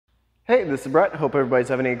Hey, this is Brett. Hope everybody's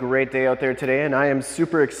having a great day out there today, and I am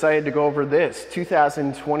super excited to go over this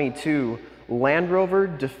 2022 Land Rover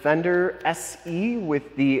Defender SE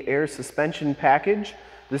with the air suspension package.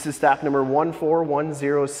 This is stock number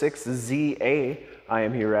 14106ZA. I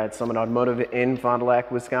am here at Summit Automotive in Fond du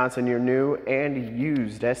Lac, Wisconsin, your new and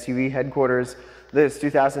used SUV headquarters. This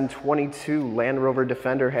 2022 Land Rover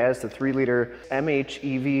Defender has the 3-liter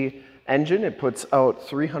MHEV engine. It puts out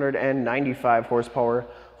 395 horsepower,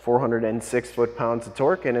 406 foot-pounds of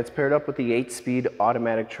torque, and it's paired up with the 8-speed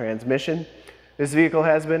automatic transmission. This vehicle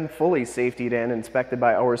has been fully safetied and inspected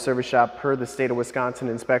by our service shop per the state of Wisconsin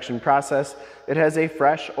inspection process. It has a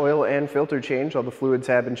fresh oil and filter change. All the fluids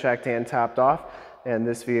have been checked and topped off, and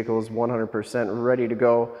this vehicle is 100% ready to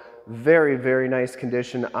go. Very, very nice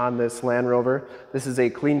condition on this Land Rover. This is a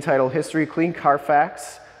clean title history, clean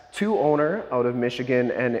CARFAX, 2-owner out of Michigan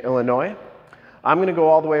and Illinois. I'm going to go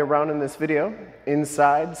all the way around in this video,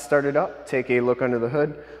 inside, start it up, take a look under the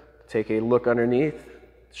hood, take a look underneath,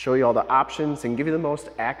 show you all the options, and give you the most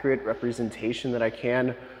accurate representation that I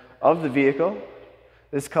can of the vehicle.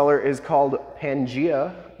 This color is called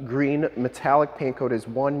Pangea Green Metallic. Paint code is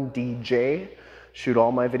 1DJ. Shoot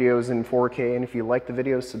all my videos in 4K, and if you like the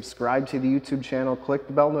video, subscribe to the YouTube channel, click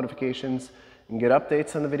the bell notifications, and get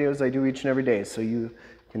updates on the videos I do each and every day so you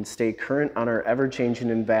can stay current on our ever-changing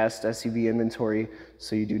and vast SUV inventory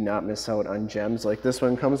so you do not miss out on gems like this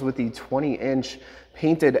one. Comes with the 20-inch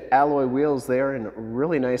painted alloy wheels. They are in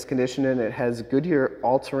really nice condition, and it has Goodyear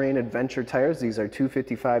all-terrain adventure tires. These are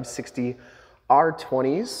 255/60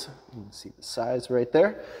 R20s. You can see the size right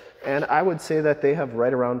there. And I would say that they have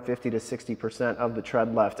right around 50 to 60% of the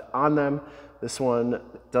tread left on them. This one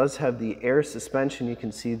does have the air suspension. You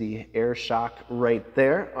can see the air shock right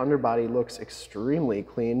there. Underbody looks extremely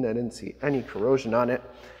clean. I didn't see any corrosion on it.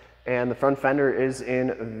 And the front fender is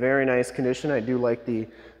in very nice condition. I do like the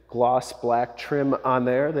gloss black trim on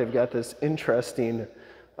there. They've got this interesting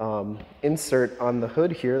insert on the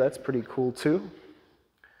hood here. That's pretty cool too.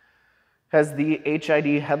 Has the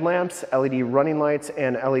HID headlamps, LED running lights,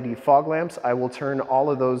 and LED fog lamps. I will turn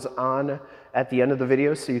all of those on at the end of the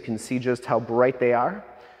video so you can see just how bright they are.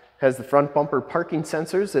 Has the front bumper parking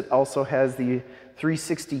sensors. It also has the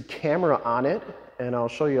 360 camera on it, and I'll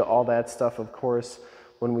show you all that stuff, of course,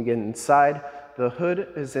 when we get inside. The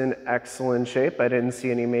hood is in excellent shape. I didn't see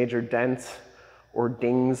any major dents or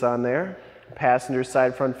dings on there. Passenger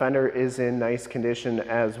side front fender is in nice condition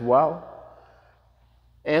as well.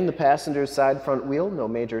 And the passenger side front wheel, no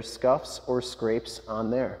major scuffs or scrapes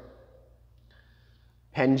on there.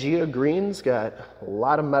 Pangea green's got a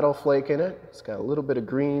lot of metal flake in it. It's got a little bit of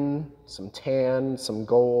green, some tan, some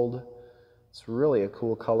gold. It's really a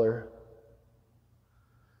cool color.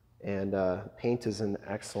 And paint is in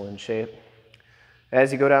excellent shape.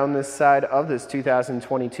 As you go down this side of this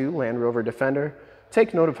 2022 Land Rover Defender,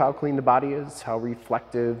 take note of how clean the body is, how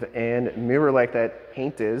reflective and mirror-like that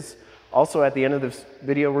paint is. Also, at the end of this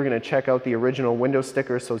video, we're going to check out the original window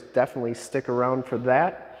sticker, so definitely stick around for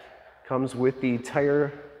that. Comes with the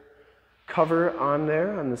tire cover on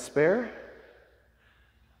there on the spare.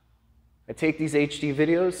 I take these HD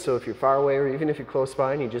videos, so if you're far away or even if you're close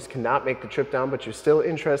by and you just cannot make the trip down, but you're still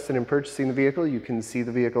interested in purchasing the vehicle, you can see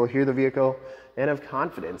the vehicle, hear the vehicle, and have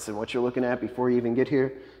confidence in what you're looking at before you even get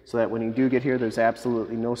here, so that when you do get here, there's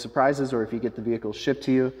absolutely no surprises, or if you get the vehicle shipped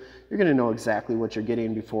to you, you're going to know exactly what you're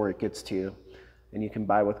getting before it gets to you. And you can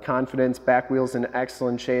buy with confidence. Back wheel's in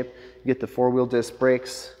excellent shape. You get the 4-wheel disc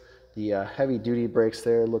brakes. The heavy-duty brakes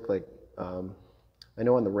there look like, I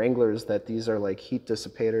know on the Wranglers that these are like heat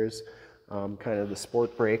dissipators, kind of the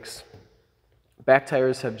sport brakes. Back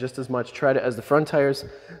tires have just as much tread as the front tires,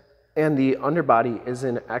 and the underbody is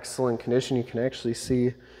in excellent condition. You can actually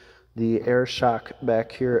see the air shock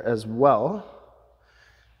back here as well.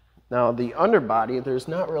 Now the underbody, there's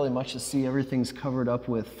not really much to see. Everything's covered up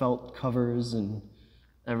with felt covers and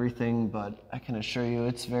everything, but I can assure you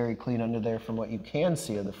it's very clean under there from what you can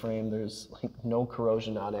see of the frame. There's like no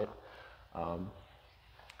corrosion on it.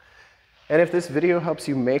 And if this video helps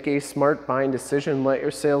you make a smart buying decision, let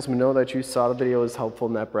your salesman know that you saw the video is helpful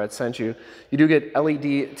and that Brett sent you. You do get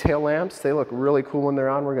LED tail lamps. They look really cool when they're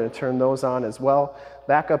on. We're going to turn those on as well.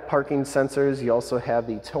 Backup parking sensors. You also have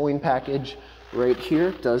the towing package right here.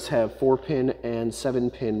 It does have 4-pin and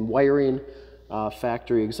 7-pin wiring.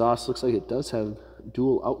 Factory exhaust. Looks like it does have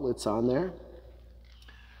dual outlets on there.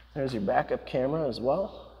 There's your backup camera as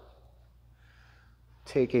well.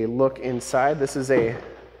 Take a look inside. This is a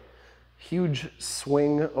huge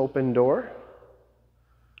swing open door.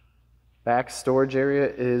 Back storage area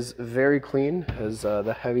is very clean. Has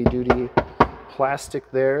the heavy duty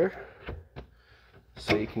plastic there.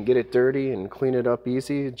 so you can get it dirty and clean it up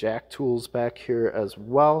easy. Jack tools back here as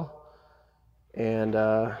well. And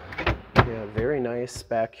yeah, very nice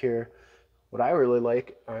back here. What I really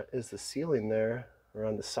like is the ceiling there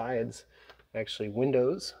around the sides. Actually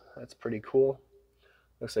windows, that's pretty cool.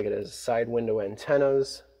 Looks like it has side window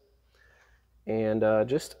antennas. And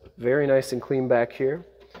just very nice and clean back here.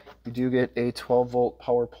 You do get a 12-volt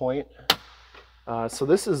power point. So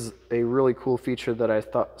this is a really cool feature that I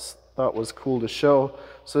thought was cool to show.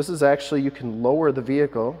 So this is actually, you can lower the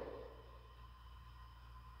vehicle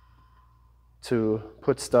to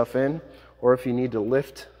put stuff in, or if you need to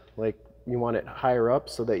lift, like you want it higher up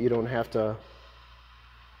so that you don't have to,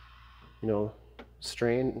 you know,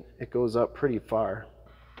 strain, it goes up pretty far.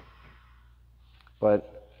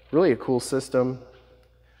 But really a cool system.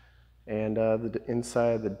 And the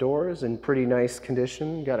inside of the door is in pretty nice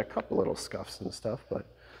condition. Got a couple little scuffs and stuff, but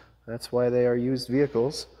that's why they are used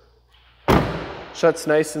vehicles. Shuts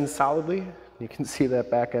nice and solidly. You can see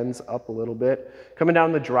that back end's up a little bit. Coming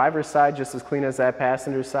down the driver's side, just as clean as that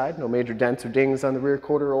passenger side. No major dents or dings on the rear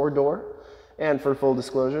quarter or door. And for full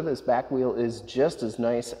disclosure, this back wheel is just as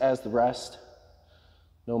nice as the rest.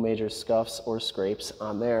 No major scuffs or scrapes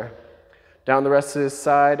on there. Down the rest of this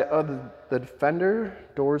side of the Defender,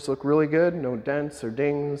 doors look really good, no dents or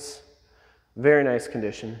dings. Very nice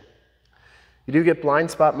condition. You do get blind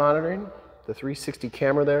spot monitoring, the 360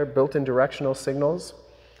 camera there, built-in directional signals,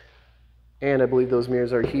 and I believe those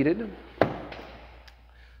mirrors are heated.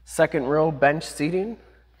 Second row bench seating,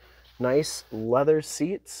 nice leather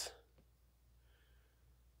seats.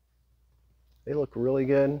 They look really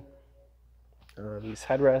good. These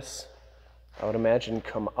headrests, I would imagine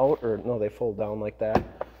come out, or no, they fold down like that.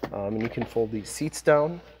 And you can fold these seats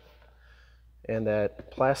down, and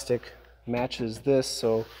that plastic matches this,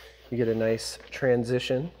 so you get a nice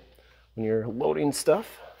transition when you're loading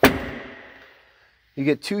stuff. You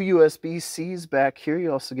get two USB-Cs back here.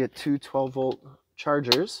 You also get two 12-volt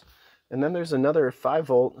chargers, and then there's another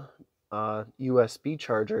 5-volt USB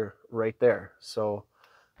charger right there. So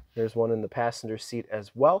there's one in the passenger seat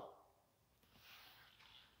as well.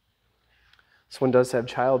 This one does have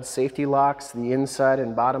child safety locks. The inside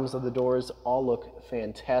and bottoms of the doors all look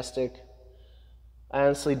fantastic. I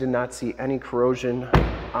honestly did not see any corrosion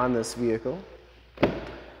on this vehicle.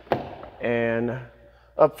 And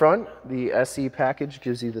up front, the SE package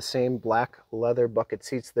gives you the same black leather bucket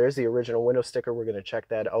seats. There's the original window sticker. We're going to check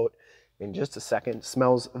that out in just a second.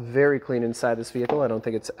 Smells very clean inside this vehicle. I don't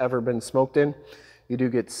think it's ever been smoked in. You do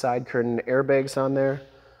get side curtain airbags on there.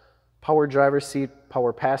 Power driver's seat,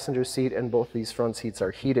 power passenger seat, and both these front seats are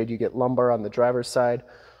heated. You get lumbar on the driver's side.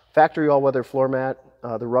 Factory all-weather floor mat,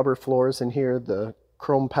 the rubber floors in here, the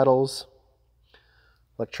chrome pedals,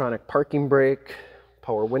 electronic parking brake,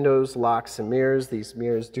 power windows, locks, and mirrors. These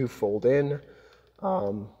mirrors do fold in.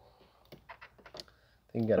 You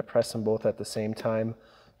got to press them both at the same time,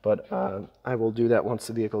 but I will do that once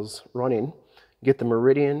the vehicle's running. You get the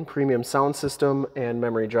Meridian premium sound system and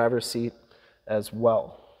memory driver's seat as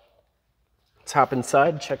well. Let's hop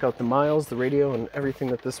inside, check out the miles, the radio, and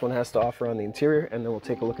everything that this one has to offer on the interior, and then we'll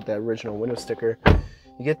take a look at that original window sticker.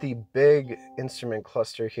 You get the big instrument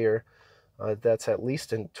cluster here. That's at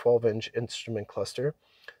least a 12-inch instrument cluster.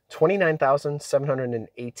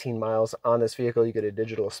 29,718 miles on this vehicle. You get a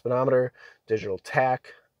digital speedometer, digital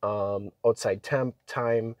tach, outside temp,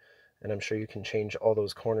 time, and I'm sure you can change all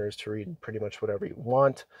those corners to read pretty much whatever you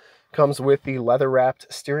want. Comes with the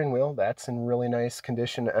leather-wrapped steering wheel. That's in really nice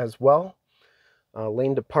condition as well.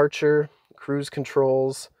 Lane departure, cruise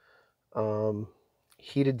controls,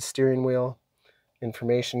 heated steering wheel,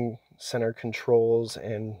 information center controls,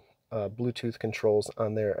 and Bluetooth controls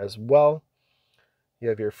on there as well. You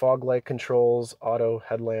have your fog light controls, auto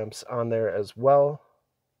headlamps on there as well.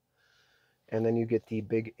 And then you get the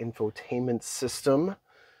big infotainment system.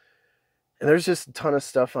 And there's just a ton of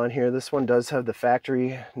stuff on here. This one does have the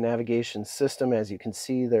factory navigation system. As you can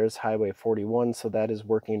see, there's Highway 41, so that is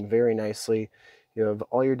working very nicely. You have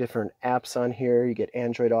all your different apps on here. You get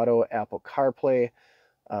Android Auto, Apple CarPlay,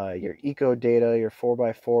 your eco data, your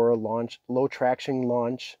 4x4 launch, low traction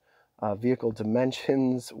launch, vehicle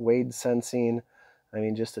dimensions, wade sensing. I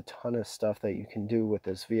mean, just a ton of stuff that you can do with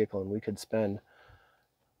this vehicle, and we could spend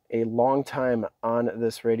a long time on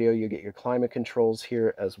this radio. You get your climate controls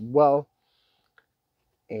here as well.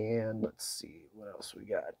 And let's see what else we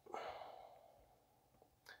got.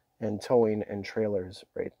 And towing and trailers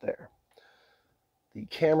right there. The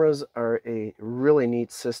cameras are a really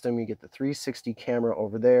neat system. You get the 360 camera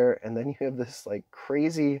over there, and then you have this like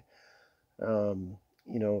crazy, you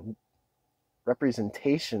know,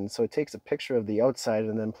 representation. So it takes a picture of the outside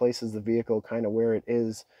and then places the vehicle kind of where it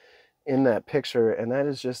is in that picture, and that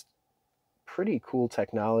is just pretty cool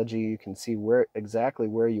technology. You can see exactly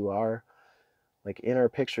where you are. Like in our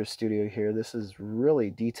picture studio here, this is really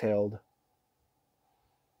detailed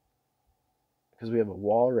because we have a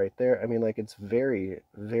wall right there. I mean, like, it's very,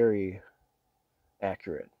 very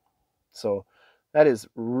accurate. So that is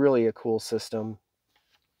really a cool system,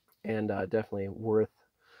 and definitely worth,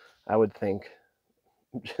 I would think,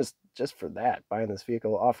 just for that, buying this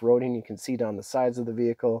vehicle. Off-roading, you can see down the sides of the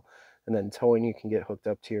vehicle, and then towing, you can get hooked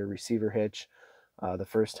up to your receiver hitch the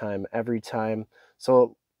first time, every time.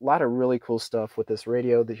 So a lot of really cool stuff with this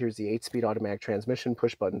radio. Here's the 8-speed automatic transmission,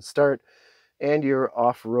 push button start, and your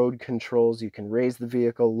off-road controls. You can raise the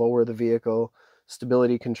vehicle, lower the vehicle,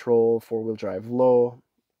 stability control, 4-wheel drive low,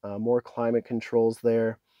 more climate controls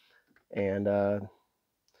there, and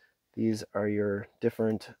these are your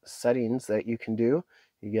different settings that you can do.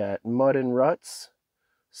 You got mud and ruts,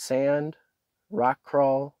 sand, rock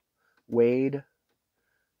crawl, wade,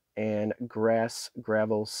 and grass,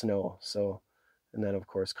 gravel, snow. So, and then of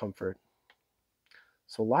course comfort.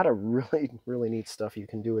 So a lot of really neat stuff you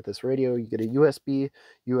can do with this radio. You get a USB,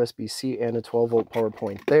 USB-C, and a 12-volt power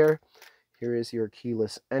point there. Here is your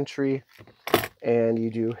keyless entry, and you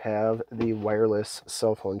do have the wireless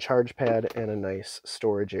cell phone charge pad and a nice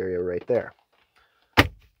storage area right there.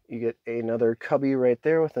 You get another cubby right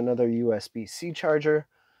there with another USB-C charger,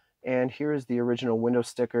 and here's the original window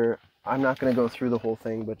sticker. I'm not going to go through the whole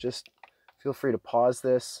thing, but just feel free to pause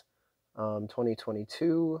this.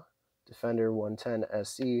 2022 Defender 110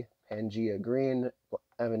 SE, Pangea green,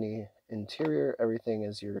 Ebony interior. Everything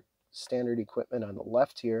is your standard equipment on the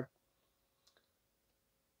left here.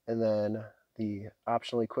 And then the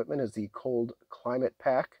optional equipment is the cold climate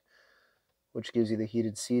pack, which gives you the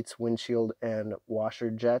heated seats, windshield and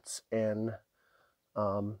washer jets, and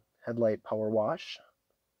headlight power wash,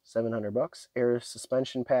 $700. Air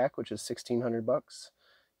suspension pack, which is $1,600.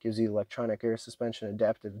 Gives you electronic air suspension,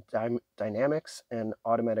 adaptive dynamics, and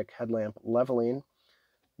automatic headlamp leveling.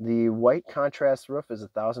 The white contrast roof is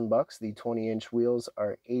 $1,000. The 20-inch wheels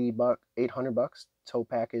are $800. Tow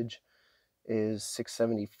package is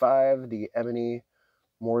 $675. The Ebony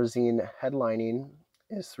Morzine headlining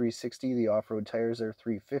is $360. The off-road tires are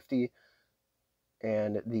 $350.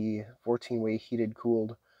 And the 14-way heated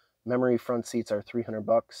cooled memory front seats are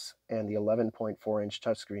 $300. And the 11.4-inch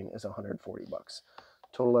touchscreen is $140.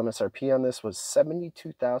 Total MSRP on this was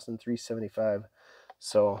 $72,375.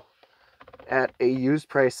 So at a used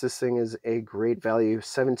price, this thing is a great value.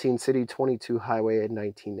 17 city, 22 highway, and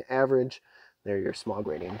 19 average. They're your smog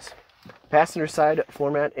ratings. Passenger side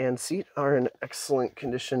floor mat and seat are in excellent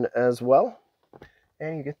condition as well.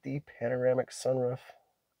 And you get the panoramic sunroof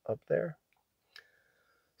up there.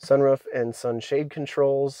 Sunroof and sunshade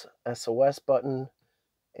controls, SOS button,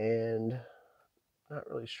 and not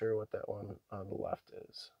really sure what that one on the left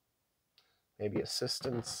is. Maybe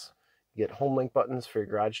assistance. You get Homelink buttons for your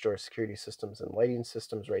garage door security systems and lighting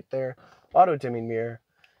systems right there. Auto dimming mirror.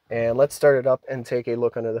 And let's start it up and take a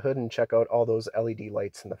look under the hood and check out all those LED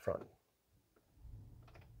lights in the front.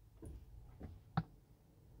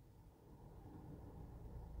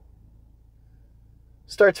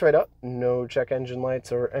 Starts right up. No check engine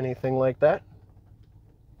lights or anything like that.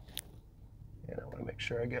 And I want to make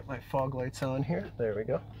sure I get my fog lights on here. There we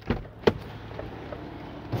go.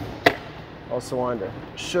 Also wanted to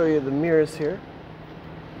show you the mirrors here.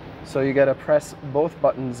 So you got to press both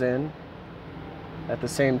buttons in at the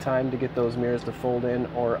same time to get those mirrors to fold in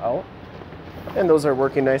or out. And those are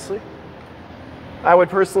working nicely. I would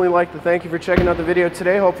personally like to thank you for checking out the video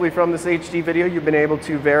today. Hopefully from this HD video you've been able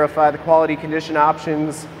to verify the quality, condition,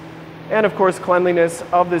 options, and of course cleanliness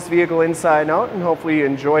of this vehicle inside and out, and hopefully you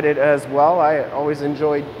enjoyed it as well. I always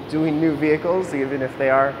enjoy doing new vehicles, even if they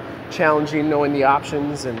are challenging, knowing the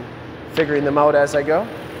options and figuring them out as I go.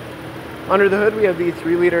 Under the hood we have the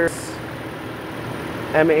 3-liter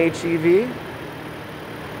MHEV,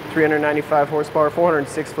 395 horsepower,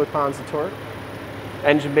 406 foot-pounds of torque.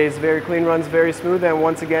 Engine bay is very clean, runs very smooth, and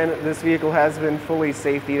once again this vehicle has been fully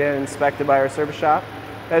safetied and inspected by our service shop.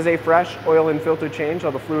 Has a fresh oil and filter change.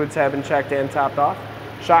 All the fluids have been checked and topped off.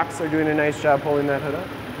 Shocks are doing a nice job pulling that hood up.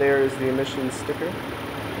 There is the emissions sticker.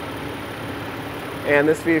 And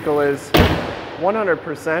this vehicle is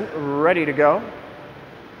 100% ready to go.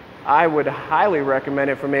 I would highly recommend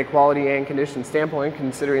it from a quality and condition standpoint,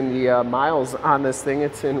 considering the miles on this thing.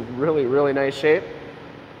 It's in really nice shape.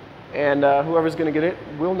 And whoever's going to get it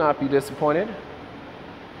will not be disappointed.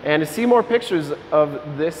 And to see more pictures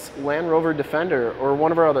of this Land Rover Defender or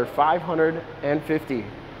one of our other 550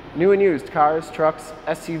 new and used cars, trucks,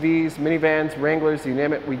 SUVs, minivans, Wranglers, you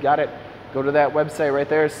name it, we got it. go to that website right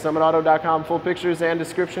there, summitauto.com. Full pictures and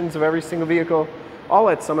descriptions of every single vehicle, all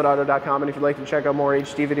at summitauto.com. And if you'd like to check out more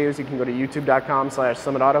HD videos, you can go to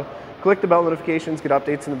youtube.com/summitauto. Click the bell notifications, get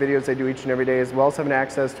updates on the videos I do each and every day, as well as having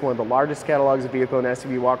access to one of the largest catalogs of vehicle and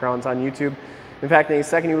SUV walkarounds on YouTube. In fact, in a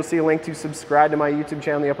second you will see a link to subscribe to my YouTube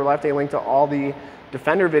channel in the upper left, a link to all the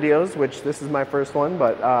Defender videos, which this is my first one,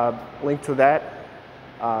 but link to that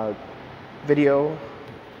video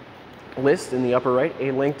list in the upper right, a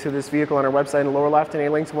link to this vehicle on our website in the lower left, and a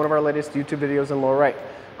link to one of our latest YouTube videos in the lower right.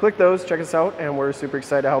 Click those, check us out, and we're super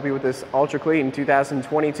excited to help you with this ultra clean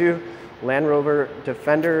 2022 Land Rover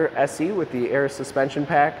Defender SE with the air suspension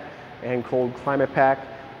pack and cold climate pack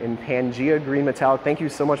in Pangea green metallic. Thank you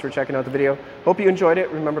so much for checking out the video. Hope you enjoyed it.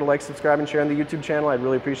 Remember to like, subscribe, and share on the YouTube channel. I'd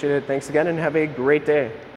really appreciate it. Thanks again, and have a great day.